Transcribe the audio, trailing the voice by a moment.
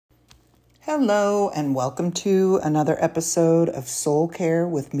Hello, and welcome to another episode of Soul Care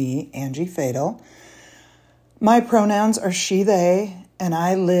with me, Angie Fatal. My pronouns are she, they, and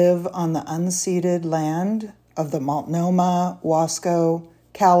I live on the unceded land of the Multnomah, Wasco,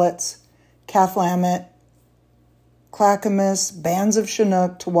 Cowlitz, Cathlamet, Clackamas, bands of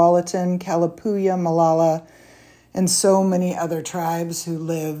Chinook, Tualatin, Kalapuya, Malala, and so many other tribes who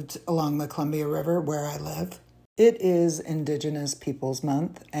lived along the Columbia River where I live. It is Indigenous Peoples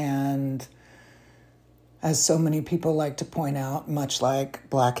Month, and as so many people like to point out, much like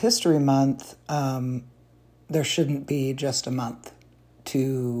Black History Month, there shouldn't be just a month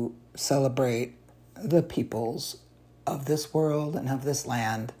to celebrate the peoples of this world and of this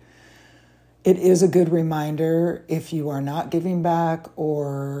land. It is a good reminder, if you are not giving back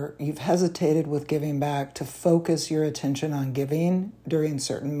or you've hesitated with giving back, to focus your attention on giving during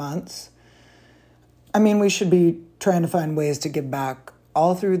certain months. I mean, we should be trying to find ways to give back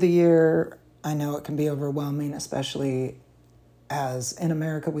all through the year. I know it can be overwhelming, especially as in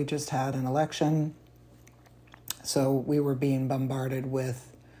America we just had an election. So we were being bombarded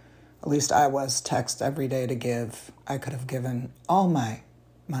with, at least I was, text every day to give. I could have given all my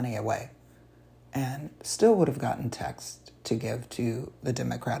money away and still would have gotten text to give to the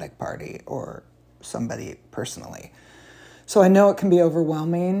Democratic Party or somebody personally. So I know it can be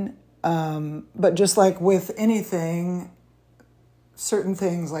overwhelming. But just like with anything, certain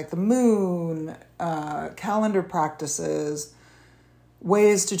things like the moon, calendar practices,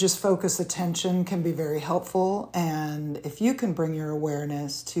 ways to just focus attention can be very helpful. And if you can bring your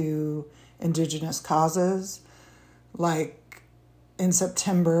awareness to Indigenous causes, like in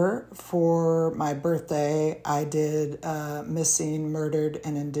September for my birthday, I did missing, murdered,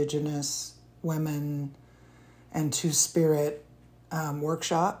 and Indigenous women and Two-Spirit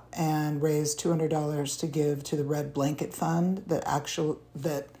workshop and raised $200 to give to the Red Blanket Fund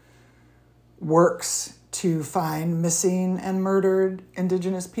that works to find missing and murdered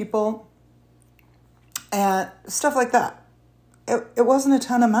Indigenous people and stuff like that. It wasn't a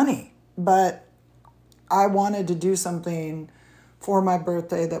ton of money, but I wanted to do something for my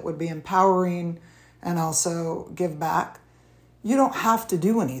birthday that would be empowering and also give back. You don't have to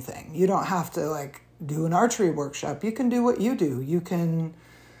do anything. You don't have to do an archery workshop. You can do what you do. You can,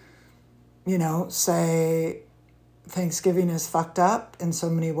 say Thanksgiving is fucked up in so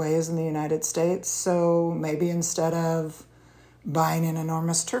many ways in the United States. So maybe instead of buying an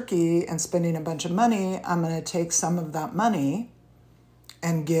enormous turkey and spending a bunch of money, I'm going to take some of that money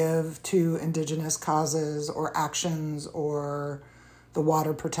and give to Indigenous causes or actions or the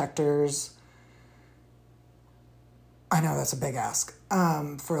water protectors. I know that's a big ask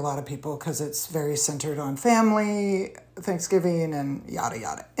for a lot of people because it's very centered on family, Thanksgiving, and yada,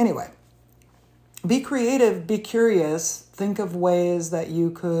 yada. Anyway, be creative, be curious, think of ways that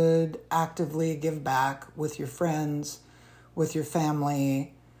you could actively give back with your friends, with your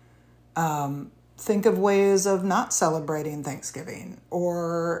family. Think of ways of not celebrating Thanksgiving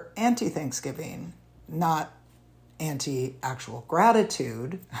or anti-Thanksgiving, not anti-actual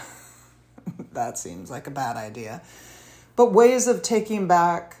gratitude. That seems like a bad idea. But ways of taking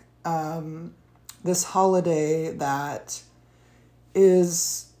back this holiday that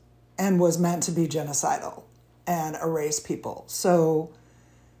is and was meant to be genocidal and erase people. So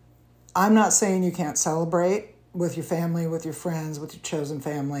I'm not saying you can't celebrate with your family, with your friends, with your chosen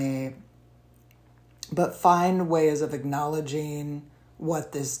family, but find ways of acknowledging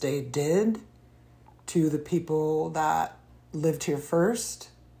what this day did to the people that lived here first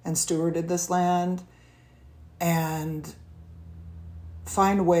and stewarded this land, and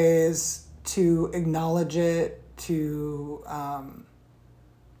find ways to acknowledge it, to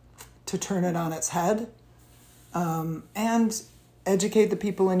turn it on its head, and educate the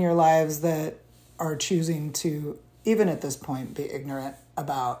people in your lives that are choosing to, even at this point, be ignorant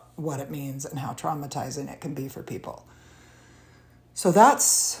about what it means and how traumatizing it can be for people. So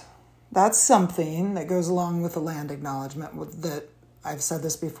that's something that goes along with the land acknowledgement. That I've said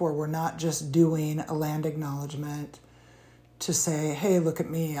this before, we're not just doing a land acknowledgement to say, hey, look at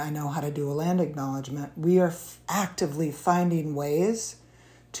me, I know how to do a land acknowledgement. We are actively finding ways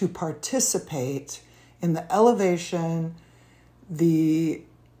to participate in the elevation, the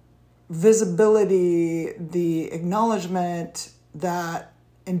visibility, the acknowledgement that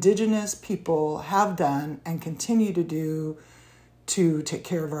Indigenous people have done and continue to do to take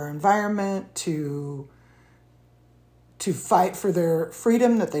care of our environment, to fight for their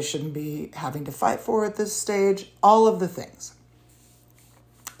freedom that they shouldn't be having to fight for at this stage, all of the things.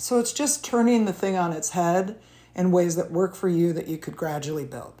 So it's just turning the thing on its head in ways that work for you that you could gradually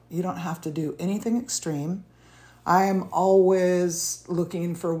build. You don't have to do anything extreme. I am always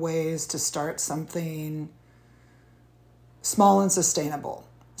looking for ways to start something small and sustainable.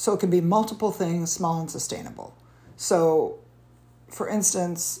 So it can be multiple things, small and sustainable. So, for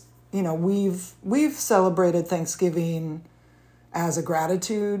instance, we've celebrated Thanksgiving as a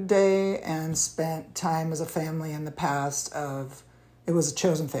gratitude day and spent time as a family in the past it was a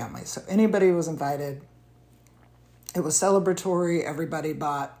chosen family. So anybody was invited. It was celebratory. Everybody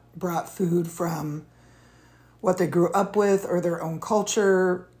brought food from what they grew up with or their own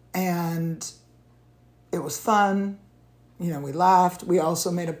culture. And it was fun. We laughed. We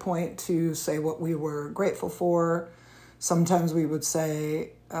also made a point to say what we were grateful for. Sometimes we would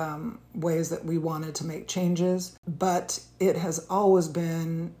say ways that we wanted to make changes, but it has always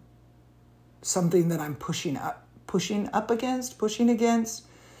been something that I'm pushing against.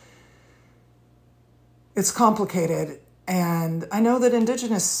 It's complicated, and I know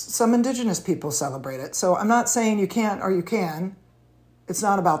that some indigenous people celebrate it, so I'm not saying you can't or you can. It's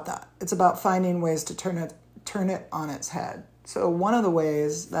not about that. It's about finding ways to turn it on its head. So one of the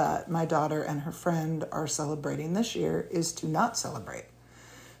ways that my daughter and her friend are celebrating this year is to not celebrate.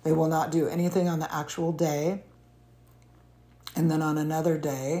 They will not do anything on the actual day. And then on another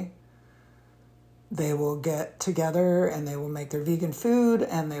day, they will get together and they will make their vegan food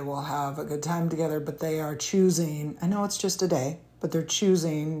and they will have a good time together. But they are choosing, I know it's just a day, but they're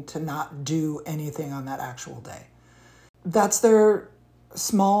choosing to not do anything on that actual day. That's their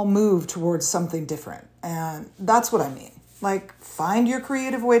small move towards something different. And that's what I mean. Like, find your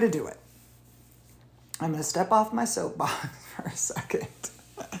creative way to do it. I'm going to step off my soapbox for a second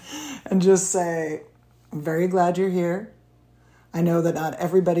and just say, I'm very glad you're here. I know that not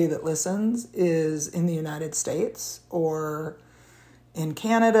everybody that listens is in the United States or in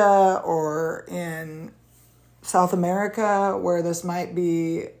Canada or in South America where this might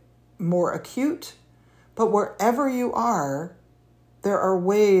be more acute. But wherever you are, there are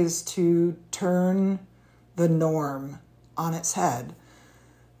ways to turn the norm on its head.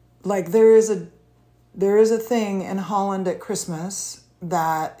 Like there is a thing in Holland at Christmas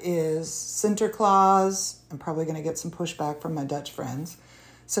that is Sinterklaas. I'm probably going to get some pushback from my Dutch friends.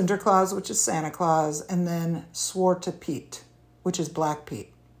 Sinterklaas, which is Santa Claus, and then Zwarte Piet, which is Black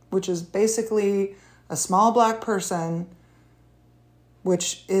Pete, which is basically a small black person,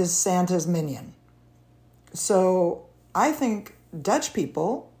 which is Santa's minion. So I think Dutch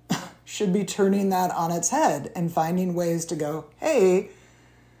people should be turning that on its head and finding ways to go, hey,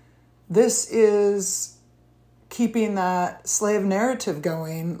 this is keeping that slave narrative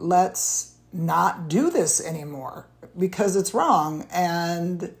going. Let's not do this anymore because it's wrong.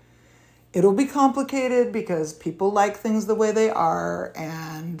 And it'll be complicated because people like things the way they are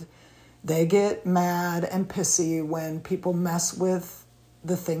and they get mad and pissy when people mess with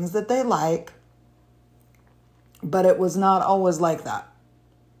the things that they like. But it was not always like that.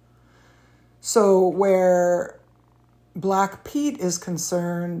 So where Black Pete is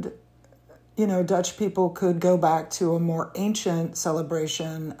concerned, Dutch people could go back to a more ancient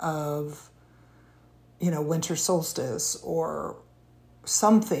celebration of, winter solstice or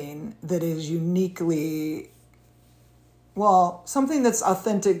something that is something that's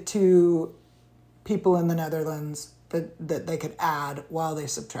authentic to people in the Netherlands that they could add while they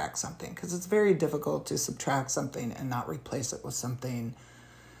subtract something. Because it's very difficult to subtract something and not replace it with something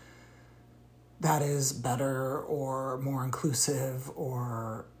that is better or more inclusive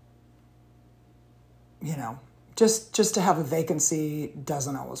or, just to have a vacancy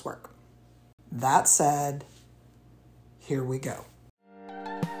doesn't always work. That said, here we go.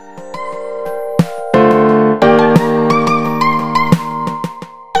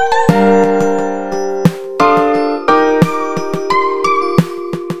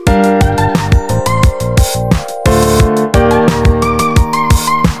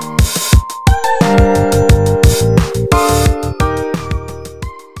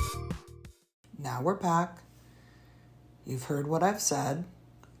 Now we're back. You've heard what I've said.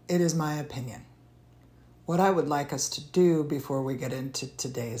 It is my opinion. What I would like us to do before we get into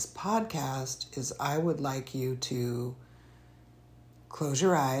today's podcast is I would like you to close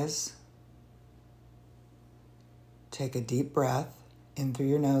your eyes, take a deep breath in through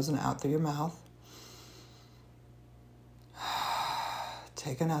your nose and out through your mouth.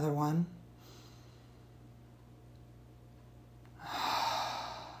 Take another one.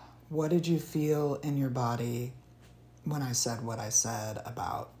 What did you feel in your body when I said what I said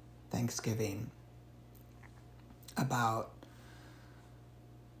about Thanksgiving, about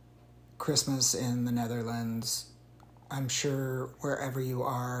Christmas in the Netherlands? I'm sure wherever you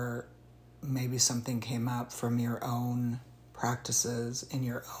are, maybe something came up from your own practices in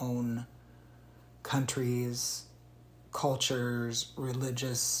your own countries cultures,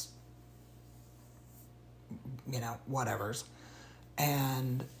 religious, whatevers.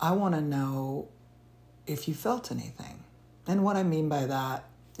 And I want to know if you felt anything. And what I mean by that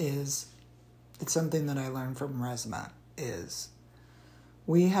is, it's something that I learned from Resmaa, is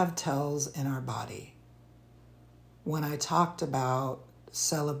we have tells in our body. When I talked about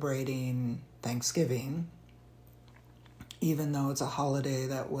celebrating Thanksgiving, even though it's a holiday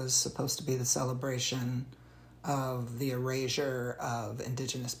that was supposed to be the celebration of the erasure of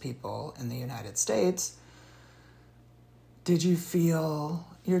indigenous people in the United States, did you feel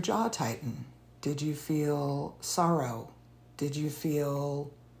your jaw tighten? Did you feel sorrow? Did you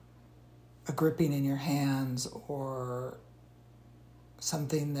feel a gripping in your hands, or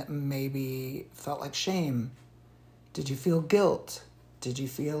something that maybe felt like shame? Did you feel guilt? Did you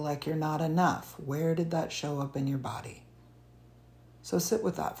feel like you're not enough? Where did that show up in your body? So sit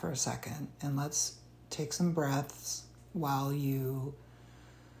with that for a second, and let's take some breaths while you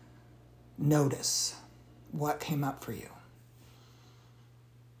notice what came up for you.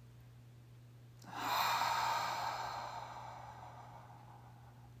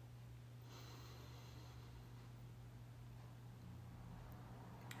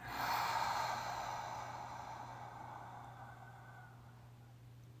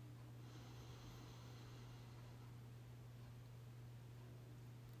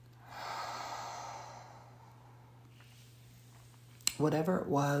 Whatever it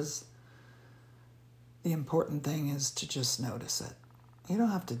was, the important thing is to just notice it. You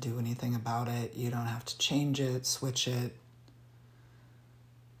don't have to do anything about it. You don't have to change it, switch it,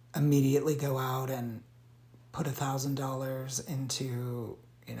 immediately go out and put $1,000 into,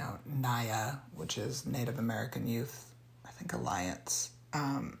 NAYA, which is Native American Youth, Alliance.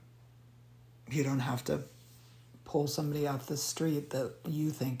 You don't have to pull somebody off the street that you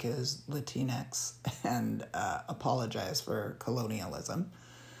think is Latinx and apologize for colonialism.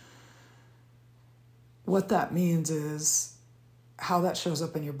 What that means is, how that shows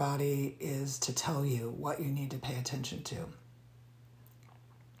up in your body is to tell you what you need to pay attention to.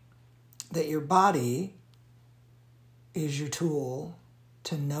 That your body is your tool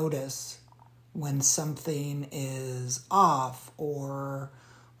to notice when something is off, or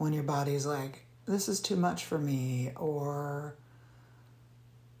when your body's like, this is too much for me, or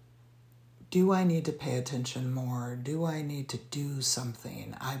do I need to pay attention more? Do I need to do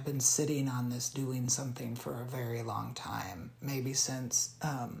something? I've been sitting on this doing something for a very long time, maybe since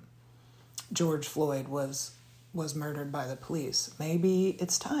George Floyd was murdered by the police. Maybe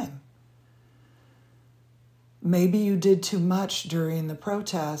it's time. Maybe you did too much during the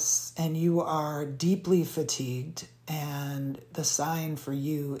protests and you are deeply fatigued, and the sign for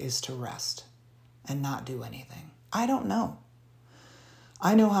you is to rest and not do anything. I don't know.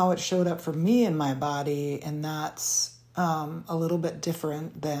 I know how it showed up for me in my body, and that's a little bit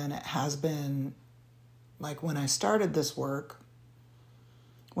different than it has been. Like when I started this work,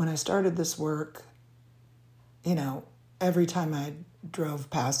 every time I drove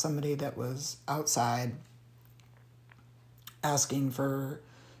past somebody that was outside asking for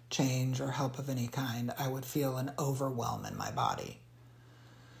change or help of any kind, I would feel an overwhelm in my body.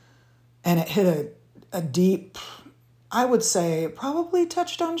 And it hit a deep, I would say, probably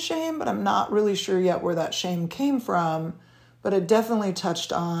touched on shame, but I'm not really sure yet where that shame came from. But it definitely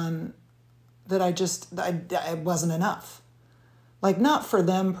touched on that I wasn't enough. Like, not for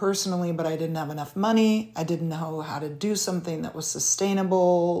them personally, but I didn't have enough money. I didn't know how to do something that was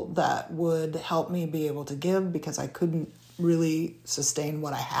sustainable, that would help me be able to give, because I couldn't really sustain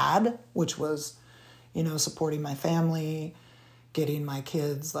what I had, which was, supporting my family, getting my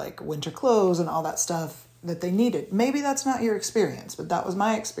kids like winter clothes and all that stuff that they needed. Maybe that's not your experience, but that was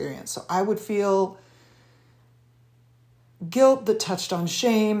my experience. So I would feel guilt that touched on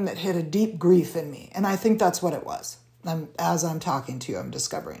shame, that hit a deep grief in me. And I think that's what it was. As I'm talking to you, I'm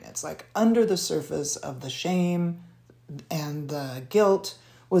discovering it's like under the surface of the shame and the guilt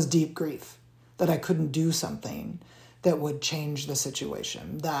was deep grief that I couldn't do something that would change the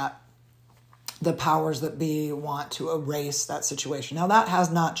situation, that the powers that be want to erase that situation. Now, that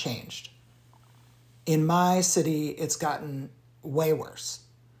has not changed. In my city, it's gotten way worse.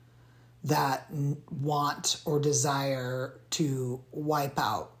 That want or desire to wipe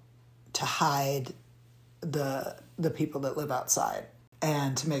out, to hide the people that live outside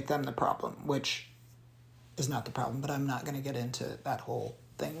and to make them the problem, which is not the problem, but I'm not going to get into that whole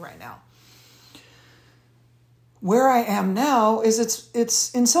thing right now. Where I am now is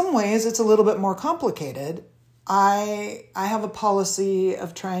it's in some ways it's a little bit more complicated. I have a policy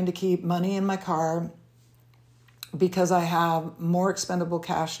of trying to keep money in my car because I have more expendable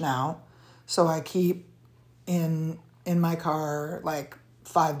cash now. So I keep in in my car like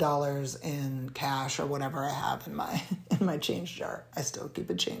 $5 in cash or whatever I have in my change jar. I still keep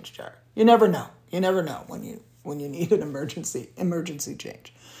a change jar. You never know. You never know when you need an emergency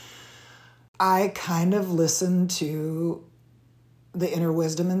change. I kind of listen to the inner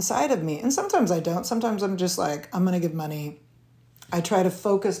wisdom inside of me. And sometimes I don't. Sometimes I'm just like, I'm going to give money. I try to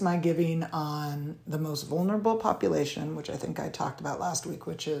focus my giving on the most vulnerable population, which I think I talked about last week,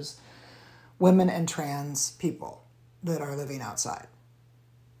 which is women and trans people that are living outside.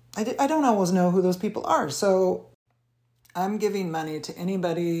 I don't always know who those people are. So I'm giving money to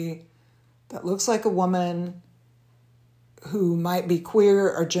anybody that looks like a woman, who might be queer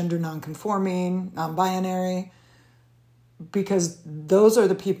or gender nonconforming, non-binary, because those are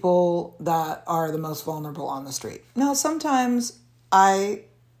the people that are the most vulnerable on the street. Now, sometimes I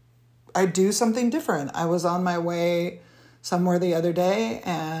do something different. I was on my way somewhere the other day,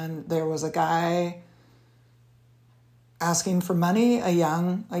 and there was a guy asking for money, a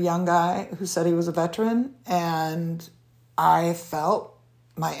young guy who said he was a veteran, and I felt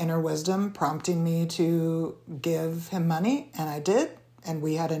my inner wisdom prompting me to give him money, and I did, and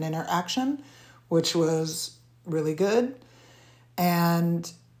we had an interaction, which was really good.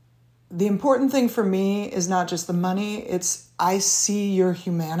 And the important thing for me is not just the money, it's I see your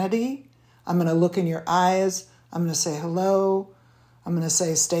humanity. I'm going to look in your eyes. I'm going to say hello. I'm going to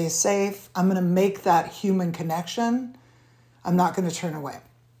say stay safe. I'm going to make that human connection. I'm not going to turn away.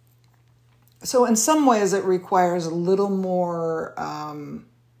 So in some ways it requires a little more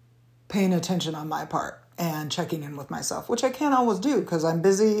paying attention on my part and checking in with myself, which I can't always do because I'm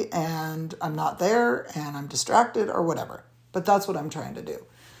busy and I'm not there and I'm distracted or whatever. But that's what I'm trying to do.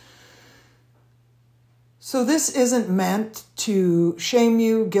 So this isn't meant to shame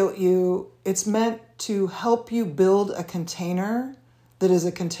you, guilt you. It's meant to help you build a container that is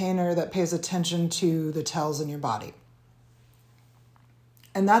a container that pays attention to the tells in your body.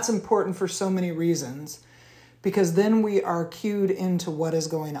 And that's important for so many reasons, because then we are cued into what is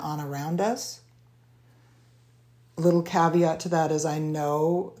going on around us. A little caveat to that is I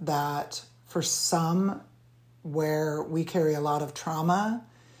know that for some where we carry a lot of trauma,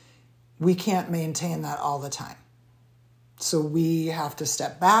 we can't maintain that all the time. So we have to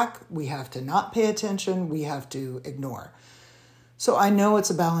step back, we have to not pay attention, we have to ignore. So I know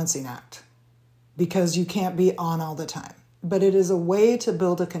it's a balancing act because you can't be on all the time. But it is a way to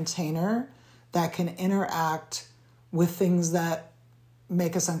build a container that can interact with things that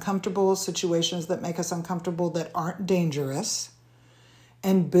make us uncomfortable, situations that make us uncomfortable that aren't dangerous,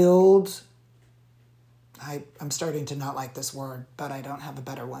 and build, I'm starting to not like this word, but I don't have a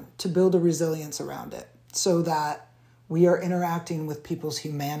better one, to build a resilience around it so that we are interacting with people's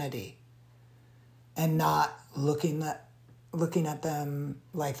humanity and not looking at them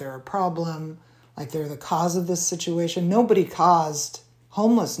like they're a problem, like they're the cause of this situation. Nobody caused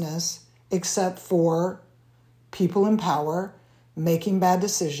homelessness except for people in power making bad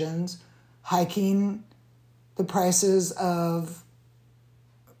decisions, hiking the prices of,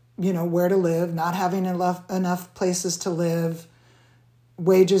 where to live, not having enough places to live,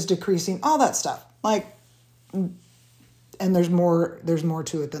 wages decreasing, all that stuff. And there's more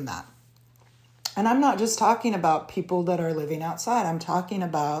to it than that. And I'm not just talking about people that are living outside. I'm talking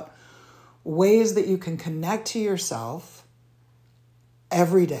about ways that you can connect to yourself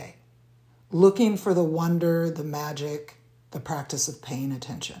every day, looking for the wonder, the magic, the practice of paying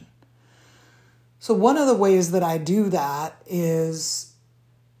attention. So one of the ways that I do that is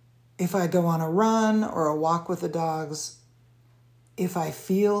if I go on a run or a walk with the dogs, if I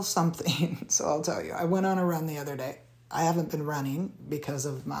feel something. So I'll tell you, I went on a run the other day. I haven't been running because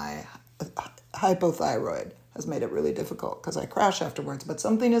of my hypothyroid. Has made it really difficult because I crash afterwards. But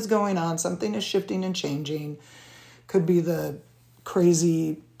something is going on. Something is shifting and changing. Could be the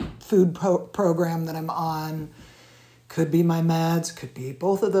crazy food program that I'm on. Could be my meds. Could be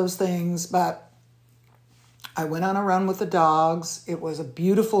both of those things. But I went on a run with the dogs. It was a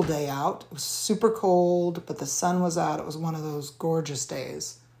beautiful day out. It was super cold, but the sun was out. It was one of those gorgeous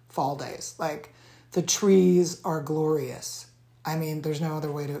days, fall days. Like the trees are glorious. I mean, there's no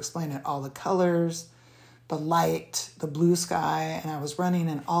other way to explain it. All the colors, the light, the blue sky, and I was running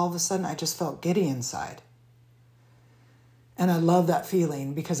and all of a sudden I just felt giddy inside. And I love that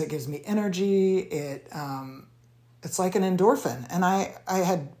feeling because it gives me energy. It's like an endorphin.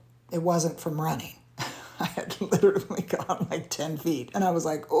 And it wasn't from running. I had literally gone like 10 feet and I was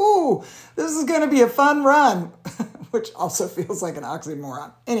like, ooh, this is going to be a fun run, which also feels like an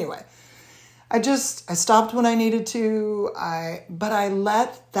oxymoron. Anyway, I stopped when I needed to, but I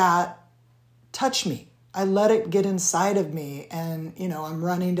let that touch me. I let it get inside of me and, I'm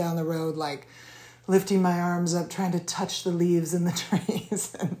running down the road like lifting my arms up, trying to touch the leaves in the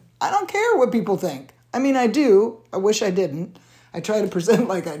trees. And I don't care what people think. I mean, I do. I wish I didn't. I try to present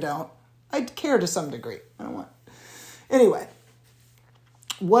like I don't. I care to some degree. I don't want. Anyway,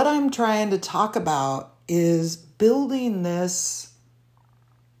 what I'm trying to talk about is building this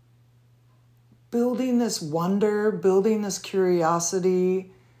wonder, building this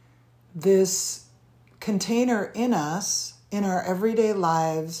curiosity, this container in us, in our everyday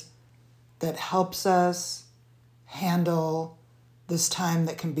lives, that helps us handle this time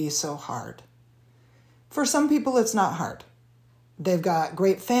that can be so hard. For some people, it's not hard. They've got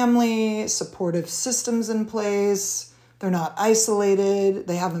great family, supportive systems in place. They're not isolated.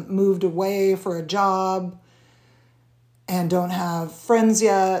 They haven't moved away for a job and don't have friends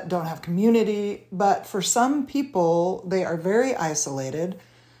yet, don't have community. But for some people, they are very isolated.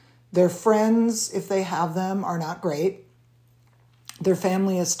 Their friends, if they have them, are not great. Their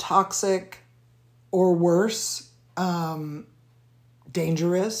family is toxic or worse,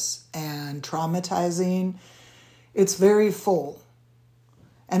 dangerous and traumatizing. It's very full.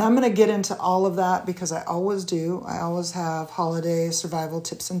 And I'm going to get into all of that because I always do. I always have holiday survival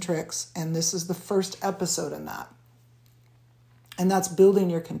tips and tricks. And this is the first episode in that. And that's building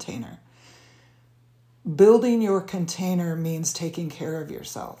your container. Building your container means taking care of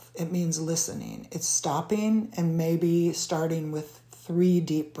yourself. It means listening. It's stopping and maybe starting with 3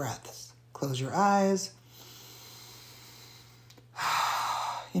 deep breaths. Close your eyes.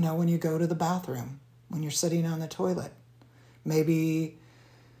 When you go to the bathroom, when you're sitting on the toilet, maybe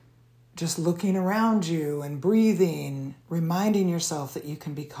just looking around you and breathing, reminding yourself that you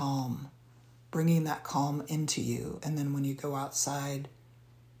can be calm, bringing that calm into you. And then when you go outside,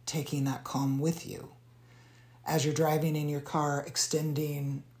 taking that calm with you. As you're driving in your car,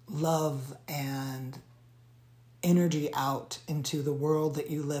 extending love and energy out into the world that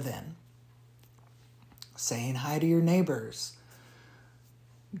you live in. Saying hi to your neighbors.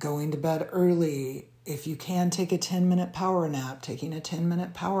 Going to bed early. If you can take a 10-minute power nap, taking a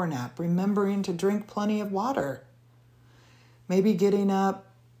 10-minute power nap. Remembering to drink plenty of water. Maybe getting up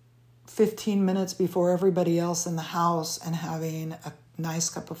 15 minutes before everybody else in the house and having a nice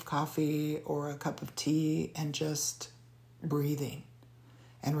cup of coffee or a cup of tea and just breathing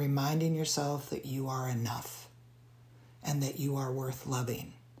and reminding yourself that you are enough and that you are worth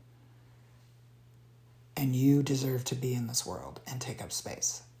loving and you deserve to be in this world and take up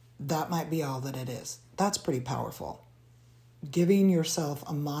space. That might be all that it is. That's pretty powerful. Giving yourself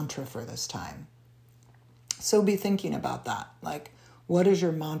a mantra for this time. So be thinking about that. Like, what is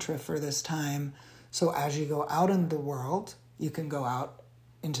your mantra for this time? So as you go out in the world, you can go out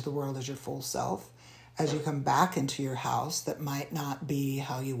into the world as your full self. As you come back into your house, that might not be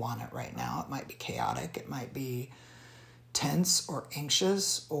how you want it right now. It might be chaotic. It might be tense or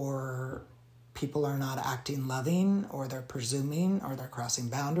anxious, or people are not acting loving, or they're presuming, or they're crossing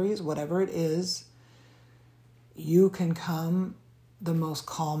boundaries. Whatever it is, you can come the most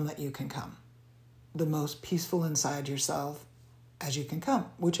calm that you can come, the most peaceful inside yourself as you can come,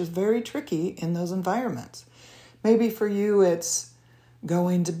 which is very tricky in those environments. Maybe for you, it's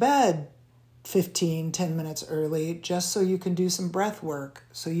going to bed 10 minutes early just so you can do some breath work,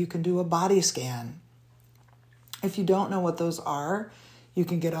 so you can do a body scan. If you don't know what those are, you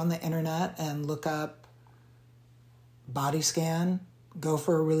can get on the internet and look up body scan. Go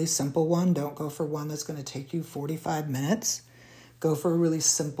for a really simple one. Don't go for one that's going to take you 45 minutes. Go for a really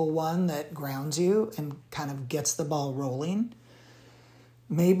simple one that grounds you and kind of gets the ball rolling.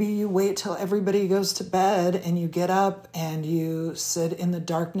 Maybe you wait till everybody goes to bed and you get up and you sit in the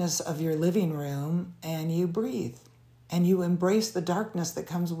darkness of your living room and you breathe. And you embrace the darkness that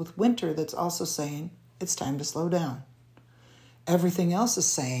comes with winter that's also saying, it's time to slow down. Everything else is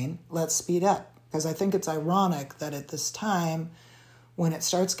saying, let's speed up. Because I think it's ironic that at this time, when it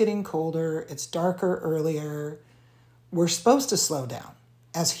starts getting colder, it's darker earlier, we're supposed to slow down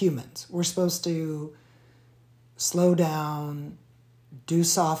as humans. We're supposed to slow down, do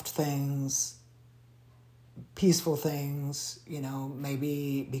soft things, peaceful things,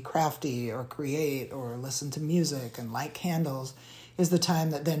 maybe be crafty or create or listen to music and light candles, is the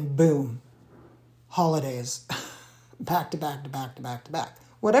time that then, boom, holidays, back to back to back to back to back.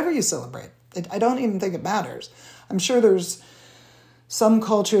 Whatever you celebrate, I don't even think it matters. I'm sure there's some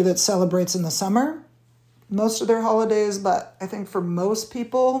culture that celebrates in the summer, most of their holidays, but I think for most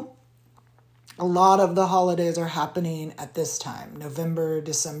people, a lot of the holidays are happening at this time. November,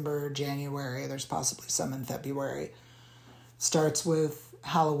 December, January. There's possibly some in February. Starts with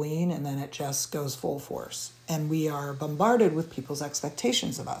Halloween and then it just goes full force. And we are bombarded with people's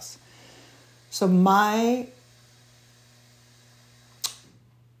expectations of us. So my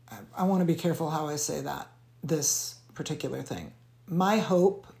I want to be careful how I say that, this particular thing. My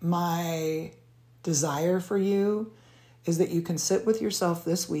hope, my desire for you is that you can sit with yourself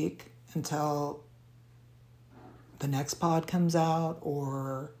this week until the next pod comes out,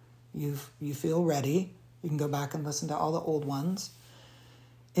 or you feel ready. You can go back and listen to all the old ones.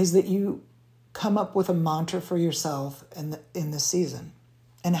 Is that you come up with a mantra for yourself in this season.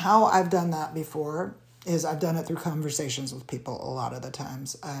 And how I've done that before is I've done it through conversations with people a lot of the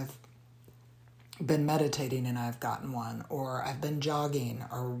times. I've been meditating and I've gotten one, or I've been jogging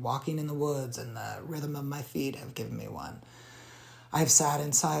or walking in the woods and the rhythm of my feet have given me one. I've sat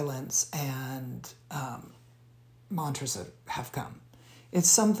in silence and mantras have come. It's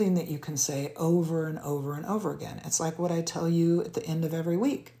something that you can say over and over and over again. It's like what I tell you at the end of every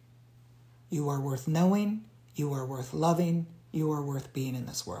week. You are worth knowing, you are worth loving, you are worth being in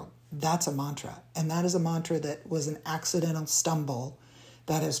this world. That's a mantra. And that is a mantra that was an accidental stumble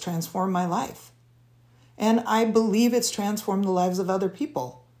that has transformed my life. And I believe it's transformed the lives of other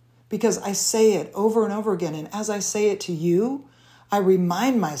people because I say it over and over again. And as I say it to you, I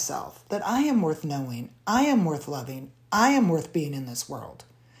remind myself that I am worth knowing, I am worth loving, I am worth being in this world.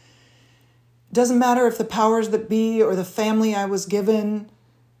 It doesn't matter if the powers that be or the family I was given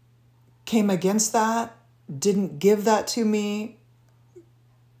came against that, didn't give that to me,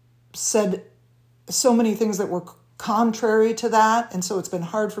 said so many things that were contrary to that, and so it's been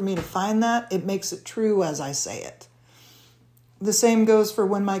hard for me to find that. It makes it true as I say it. The same goes for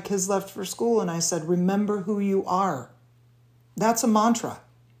when my kids left for school and I said, remember who you are. That's a mantra.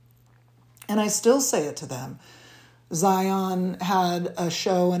 And I still say it to them. Zion had a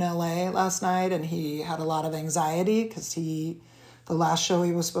show in LA last night and he had a lot of anxiety because the last show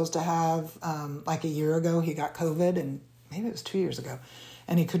he was supposed to have like a year ago, he got COVID, and maybe it was 2 years ago,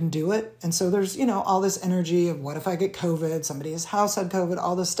 and he couldn't do it. And so there's, all this energy of what if I get COVID? Somebody's house had COVID,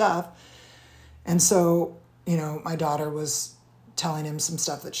 all this stuff. And so, my daughter was telling him some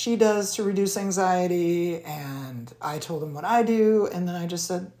stuff that she does to reduce anxiety, and I told him what I do, and then I just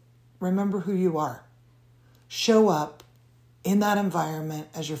said, remember who you are. Show up in that environment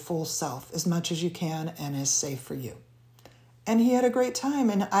as your full self as much as you can and is safe for you. And he had a great time,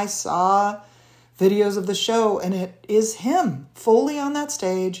 and I saw videos of the show, and it is him fully on that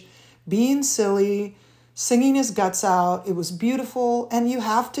stage, being silly, singing his guts out. It was beautiful, and you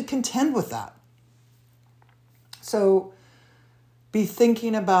have to contend with that. So be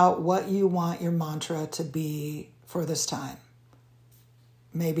thinking about what you want your mantra to be for this time.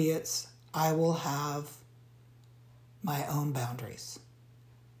 Maybe it's, I will have my own boundaries.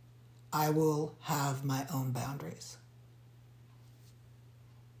 I will have my own boundaries.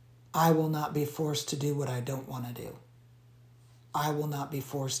 I will not be forced to do what I don't want to do. I will not be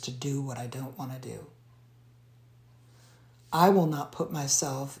forced to do what I don't want to do. I will not put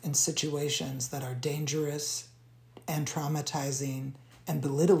myself in situations that are dangerous and traumatizing and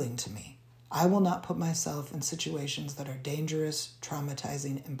belittling to me. I will not put myself in situations that are dangerous,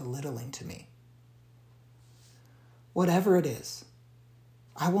 traumatizing, and belittling to me. Whatever it is,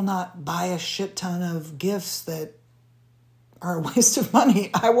 I will not buy a shit ton of gifts that are a waste of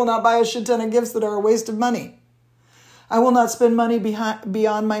money. I will not buy a shit ton of gifts that are a waste of money. I will not spend money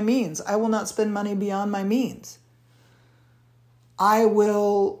beyond my means. I will not spend money beyond my means. I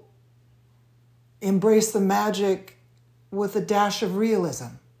will embrace the magic with a dash of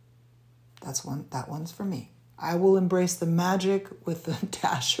realism. That one's for me. I will embrace the magic with a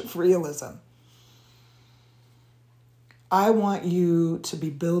dash of realism. I want you to be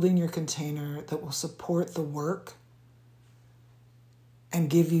building your container that will support the work and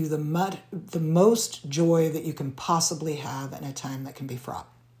give you the most joy that you can possibly have in a time that can be fraught.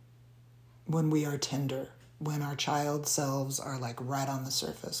 When we are tender, when our child selves are like right on the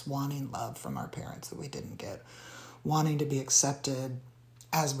surface, wanting love from our parents that we didn't get, wanting to be accepted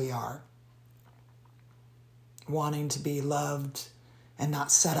as we are, wanting to be loved and not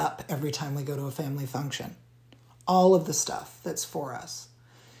set up every time we go to a family function. All of the stuff that's for us.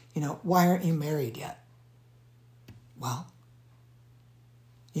 Why aren't you married yet? Well,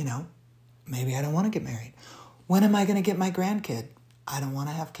 maybe I don't want to get married. When am I going to get my grandkid? I don't want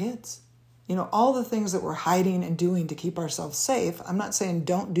to have kids. All the things that we're hiding and doing to keep ourselves safe. I'm not saying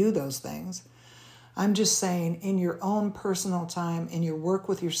don't do those things. I'm just saying in your own personal time, in your work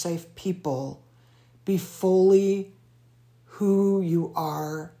with your safe people, be fully who you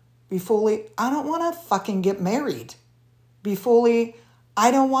are. Be fully, I don't want to fucking get married. Be fully,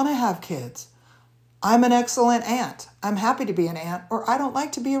 I don't want to have kids. I'm an excellent aunt. I'm happy to be an aunt, or I don't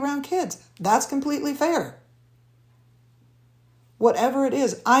like to be around kids. That's completely fair. Whatever it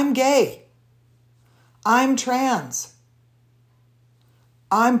is, I'm gay. I'm trans.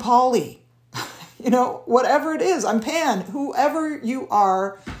 I'm Polly. Whatever it is, I'm Pan, whoever you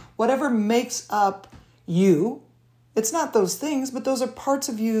are, whatever makes up you. It's not those things, but those are parts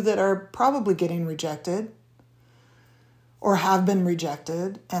of you that are probably getting rejected or have been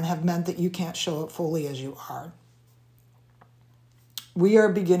rejected and have meant that you can't show up fully as you are. We are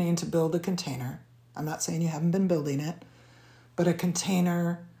beginning to build a container. I'm not saying you haven't been building it, but a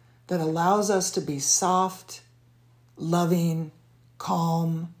container that allows us to be soft, loving,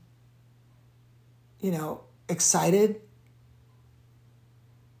 calm, excited,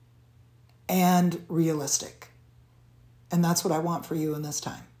 and realistic. And that's what I want for you in this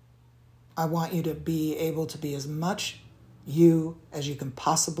time. I want you to be able to be as much you as you can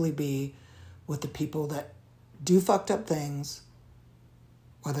possibly be with the people that do fucked up things,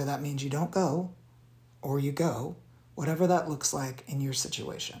 whether that means you don't go or you go, whatever that looks like in your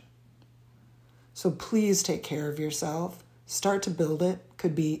situation. So please take care of yourself. Start to build it.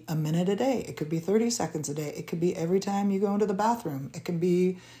 Could be a minute a day. It could be 30 seconds a day. It could be every time you go into the bathroom. It can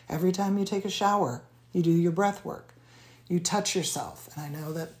be every time you take a shower. You do your breath work. You touch yourself. And I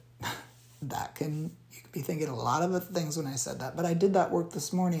know that you could be thinking a lot of things when I said that, but I did that work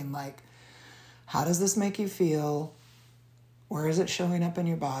this morning. Like, how does this make you feel? Where is it showing up in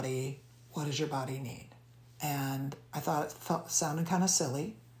your body? What does your body need? And I thought it sounded kind of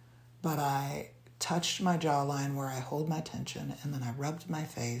silly, but I touched my jawline where I hold my tension, and then I rubbed my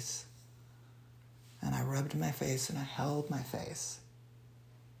face, and I rubbed my face, and I held my face.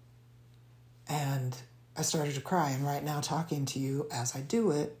 And I started to cry, and right now talking to you as I do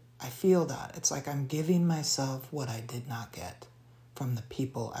it, I feel that. It's like I'm giving myself what I did not get from the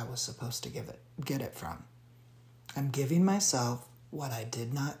people I was supposed to get it from. I'm giving myself what I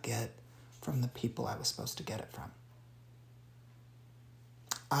did not get from the people I was supposed to get it from.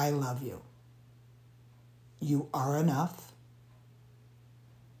 I love you. You are enough.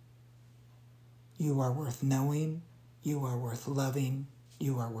 You are worth knowing. You are worth loving.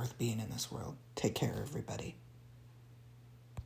 You are worth being in this world. Take care, everybody.